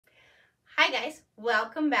Hi guys,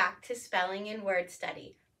 welcome back to Spelling and Word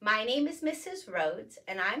Study. My name is Mrs. Rhoades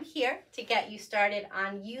and I'm here to get you started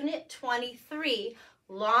on Unit 23,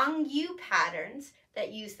 long U patterns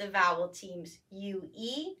that use the vowel teams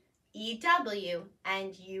UE, EW,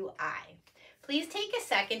 and UI. Please take a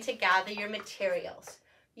second to gather your materials.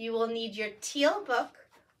 You will need your teal book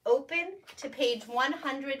open to page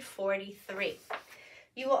 143.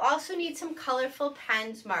 You will also need some colorful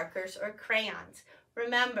pens, markers, or crayons.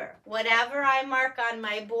 Remember, whatever I mark on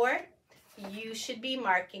my board, you should be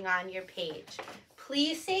marking on your page.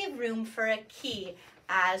 Please save room for a key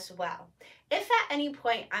as well. If at any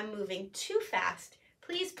point I'm moving too fast,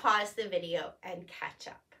 please pause the video and catch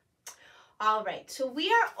up. All right, so we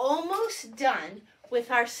are almost done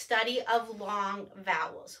with our study of long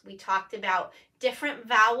vowels. We talked about different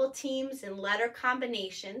vowel teams and letter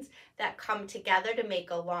combinations that come together to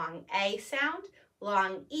make a long A sound,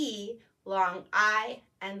 long E, long I,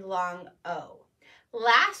 and long O.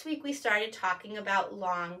 Last week we started talking about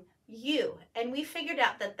long U, and we figured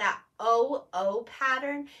out that that O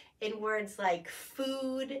pattern in words like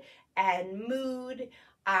food and mood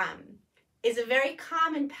is a very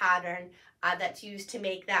common pattern that's used to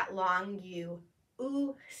make that long U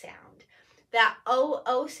sound. That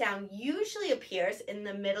O sound usually appears in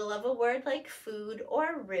the middle of a word like food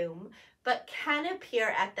or room, but can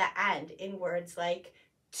appear at the end in words like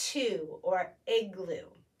to or igloo.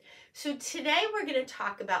 So today we're going to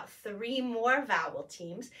talk about 3 more vowel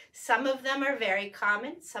teams. Some of them are very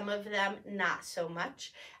common, some of them not so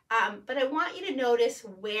much. But I want you to notice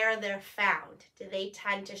where they're found. Do they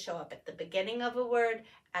tend to show up at the beginning of a word,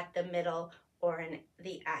 at the middle, or in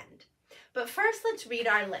the end? But first, let's read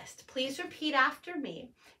our list. Please repeat after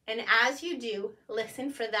me. And as you do,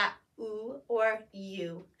 listen for that oo or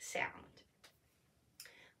u sound.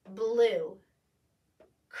 Blue,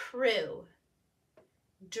 crew,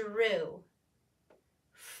 drew,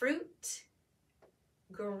 fruit,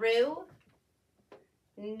 grew,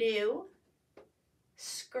 new,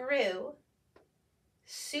 screw,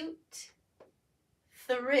 suit,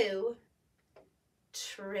 through,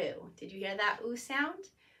 true. Did you hear that oo sound?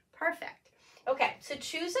 Perfect. Okay, so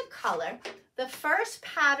choose a color. The first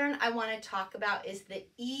pattern I want to talk about is the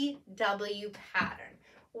EW pattern.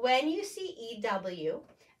 When you see EW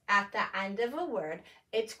at the end of a word,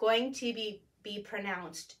 it's going to be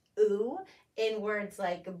pronounced oo in words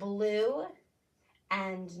like blue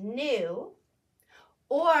and new,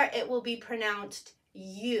 or it will be pronounced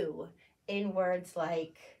you in words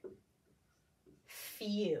like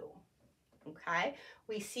few. Okay,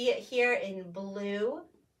 we see it here in blue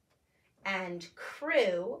and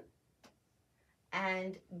crew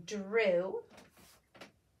and drew,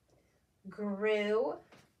 grew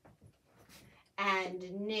and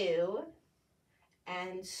new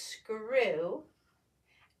and screw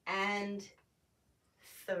and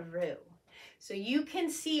through. So you can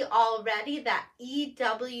see already that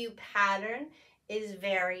EW pattern is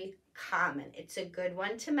very common. It's a good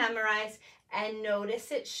one to memorize, and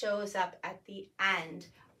notice it shows up at the end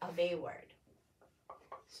of a word.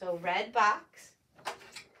 So red box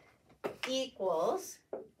equals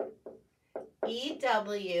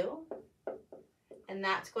EW, and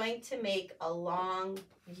that's going to make a long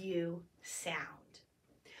U sound.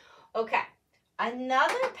 Okay,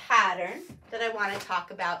 another pattern that I want to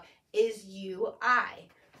talk about is UI.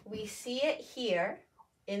 We see it here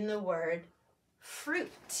in the word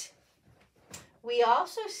fruit. We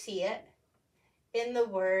also see it in the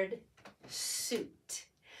word suit.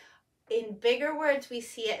 In bigger words, we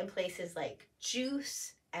see it in places like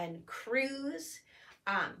juice and cruise,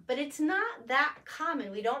 but it's not that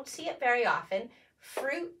common. We don't see it very often.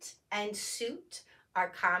 Fruit and suit are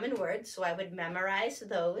common words, so I would memorize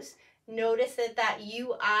those. Notice that that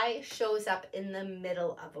UI shows up in the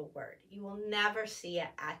middle of a word. You will never see it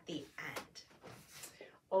at the end.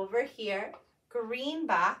 Over here, green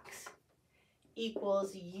box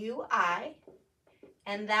equals UI,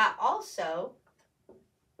 and that also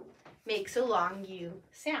makes a long U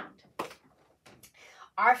sound.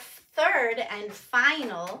 Our third and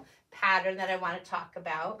final pattern that I want to talk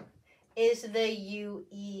about is the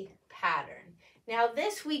UE pattern. Now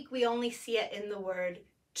this week we only see it in the word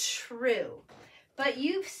true, but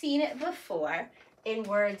you've seen it before in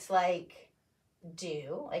words like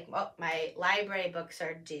do, like my library books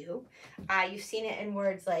are do. You've seen it in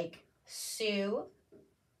words like sue,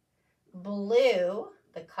 blue,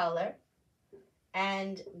 the color,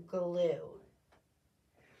 and glue.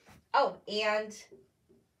 Oh, and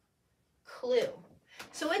clue.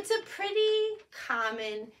 So it's a pretty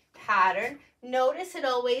common pattern. Notice it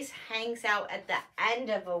always hangs out at the end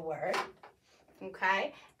of a word,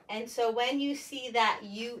 okay? And so when you see that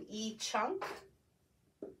UE chunk,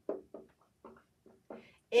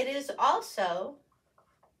 it is also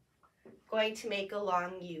going to make a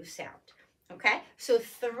long U sound. Okay, so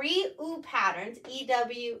 3 U patterns,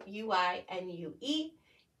 EW, UI, and UE.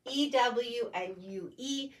 EW and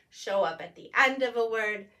UE show up at the end of a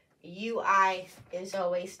word. UI is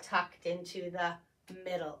always tucked into the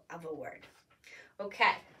middle of a word.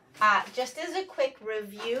 Okay, just as a quick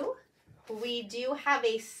review, we do have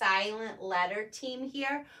a silent letter team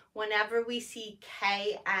here. Whenever we see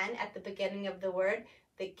KN at the beginning of the word,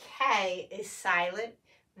 the K is silent,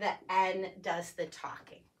 the N does the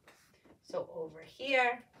talking. So over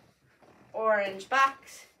here, orange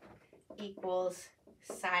box equals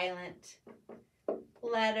silent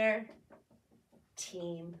letter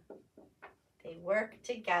team. They work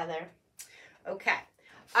together. Okay.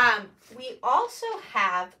 We also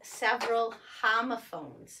have several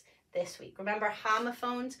homophones this week. Remember,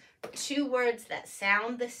 homophones, 2 words that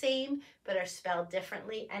sound the same but are spelled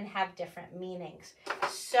differently and have different meanings.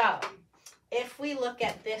 So if we look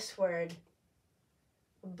at this word,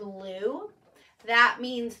 blew, that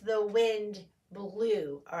means the wind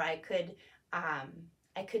blew, or I could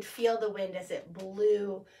feel the wind as it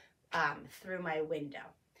blew through my window.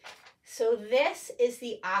 So this is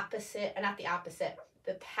the opposite, not the opposite,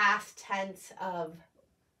 the past tense of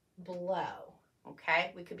blow.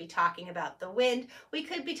 Okay, we could be talking about the wind. We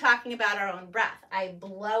could be talking about our own breath. I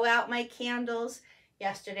blow out my candles.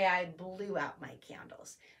 Yesterday I blew out my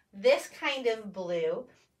candles. This kind of blue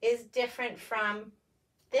is different from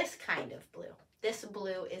this kind of blue. This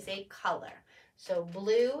blue is a color. So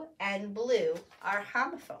blue and blue are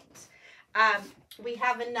homophones. We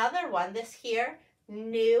have another one. This here,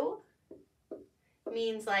 knew,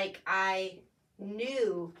 means like I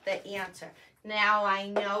knew the answer. Now I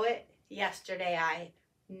know it. Yesterday I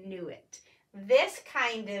knew it. This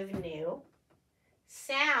kind of new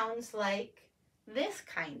sounds like this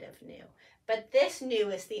kind of new. But this new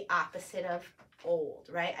is the opposite of old,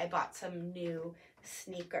 right? I bought some new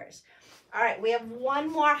sneakers. All right, we have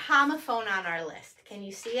one more homophone on our list. Can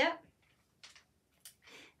you see it?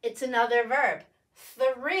 It's another verb.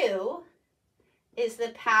 Threw is the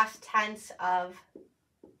past tense of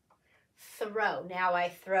throw. Now I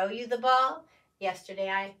throw you the ball. Yesterday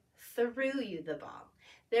I threw you the ball.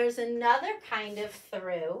 There's another kind of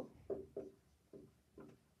threw.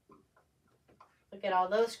 Look at all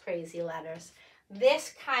those crazy letters.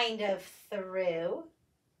 This kind of threw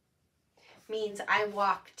means I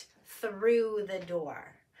walked through the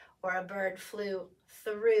door, or a bird flew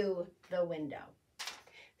through the window.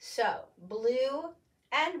 So blue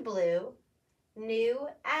and blue, new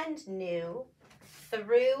and new,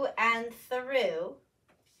 through and through.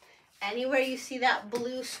 Anywhere you see that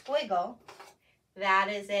blue squiggle, that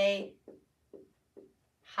is a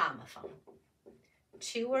homophone.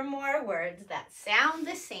 2 or more words that sound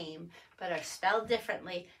the same but are spelled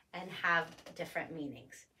differently and have different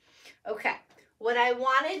meanings. Okay, what I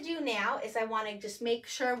want to do now is I want to just make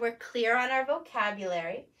sure we're clear on our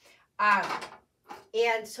vocabulary.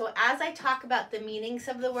 And so as I talk about the meanings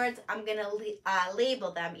of the words, I'm going to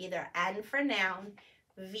label them either N for noun,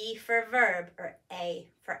 V for verb, or A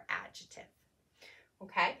for adjective.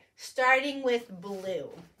 Okay, starting with blue.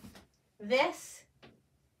 This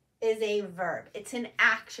is a verb. It's an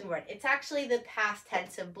action word. It's actually the past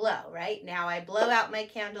tense of blow, right? Now I blow out my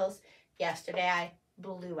candles. Yesterday I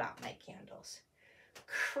blew out my candles.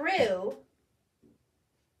 Crew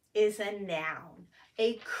is a noun.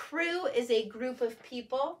 A crew is a group of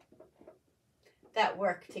people that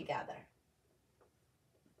work together.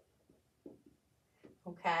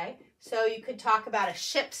 Okay, so you could talk about a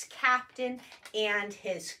ship's captain and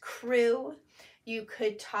his crew. You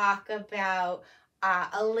could talk about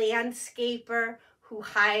a landscaper who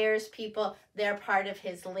hires people. They're part of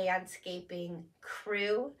his landscaping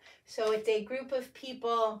crew. So it's a group of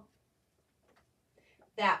people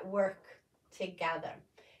that work together.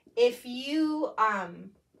 If you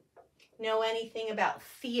know anything about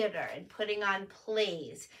theater and putting on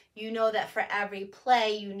plays, you know that for every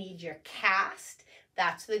play you need your cast.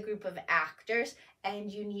 That's the group of actors.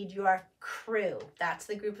 And you need your crew. That's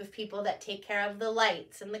the group of people that take care of the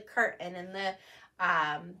lights and the curtain and the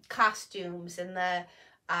costumes and the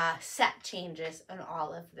set changes and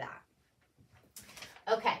all of that.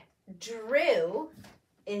 Okay, drew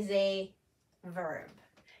is a verb.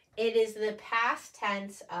 It is the past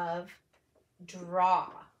tense of draw.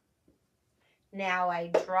 Now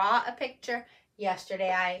I draw a picture.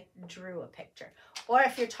 Yesterday I drew a picture. Or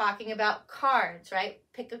if you're talking about cards, right?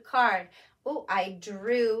 Pick a card. Oh, I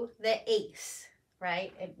drew the ace,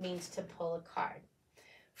 right? It means to pull a card.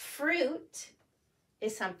 Fruit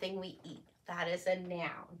is something we eat. That is a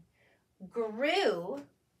noun. Grew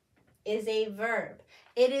is a verb.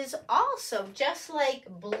 It is also, just like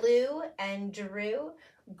blew and drew,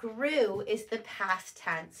 grew is the past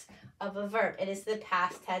tense of a verb. It is the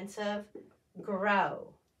past tense of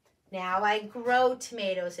grow. Now I grow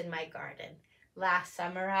tomatoes in my garden. Last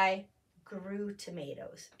summer I grew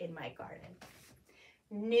tomatoes in my garden.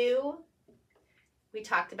 Knew, we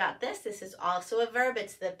talked about this. This is also a verb.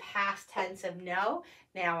 It's the past tense of know.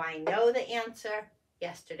 Now I know the answer.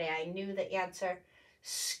 Yesterday I knew the answer.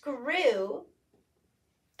 Screw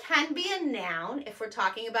can be a noun if we're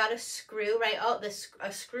talking about a screw, right? Oh,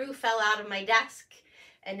 a screw fell out of my desk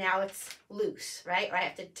and now it's loose, right? Or I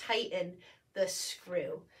have to tighten the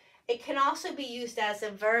screw. It can also be used as a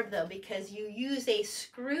verb though, because you use a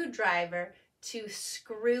screwdriver to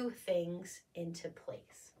screw things into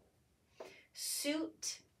place.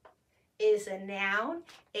 Suit is a noun.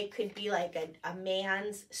 It could be like a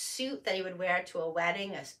man's suit that he would wear to a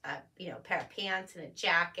wedding, a pair of pants and a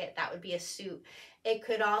jacket. That would be a suit. It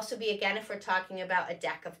could also be, again, if we're talking about a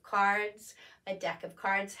deck of cards. A deck of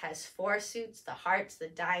cards has 4 suits: the hearts, the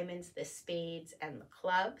diamonds, the spades, and the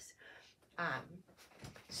clubs.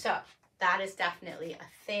 So that is definitely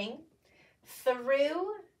a thing.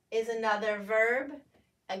 Threw is another verb.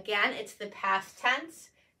 Again, it's the past tense.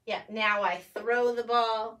 Yeah, now I throw the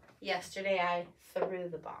ball. Yesterday I threw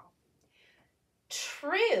the ball.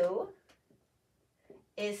 True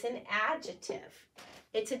is an adjective.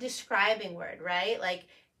 It's a describing word, right? Like,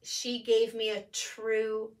 she gave me a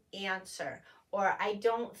true answer, or I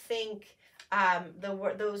don't think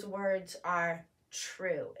those words are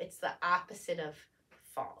true. It's the opposite of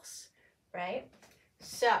false, right?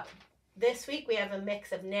 So this week we have a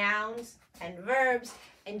mix of nouns and verbs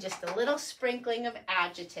and just a little sprinkling of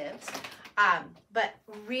adjectives. But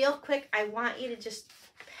real quick, I want you to just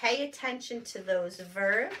pay attention to those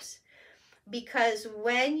verbs, because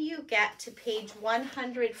when you get to page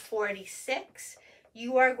 146,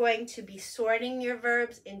 you are going to be sorting your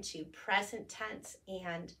verbs into present tense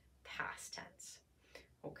and past tense.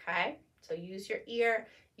 Okay? So use your ear,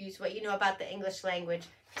 use what you know about the English language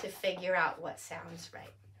to figure out what sounds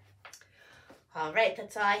right. All right,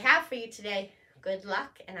 that's all I have for you today. Good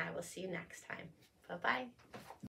luck, and I will see you next time. Bye-bye.